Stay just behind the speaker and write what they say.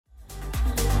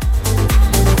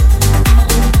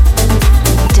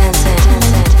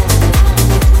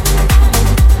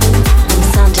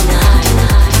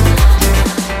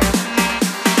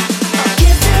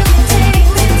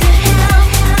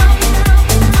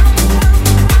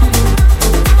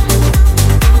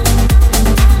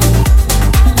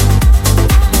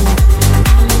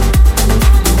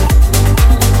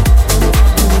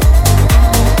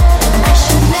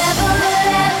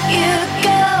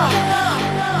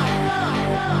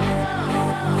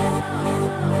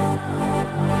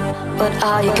What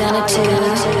are you gonna do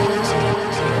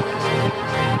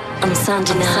on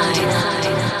Sunday night?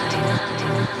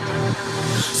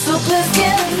 So please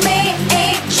give me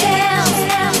a chance.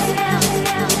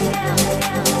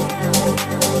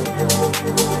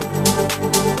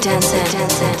 Dancing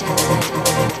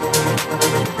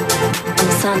on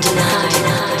Sunday night.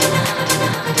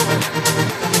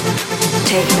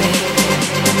 Take me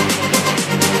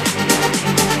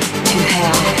to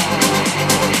hell.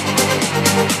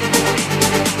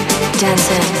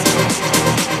 Dancing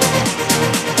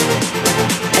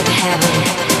at heaven.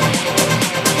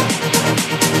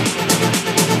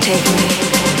 Take me,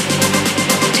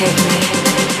 take me,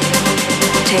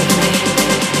 take me, take me,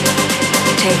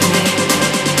 take me,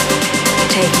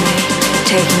 take me,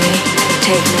 take me,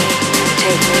 take me,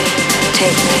 take me,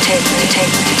 take me, take me,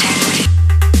 take me.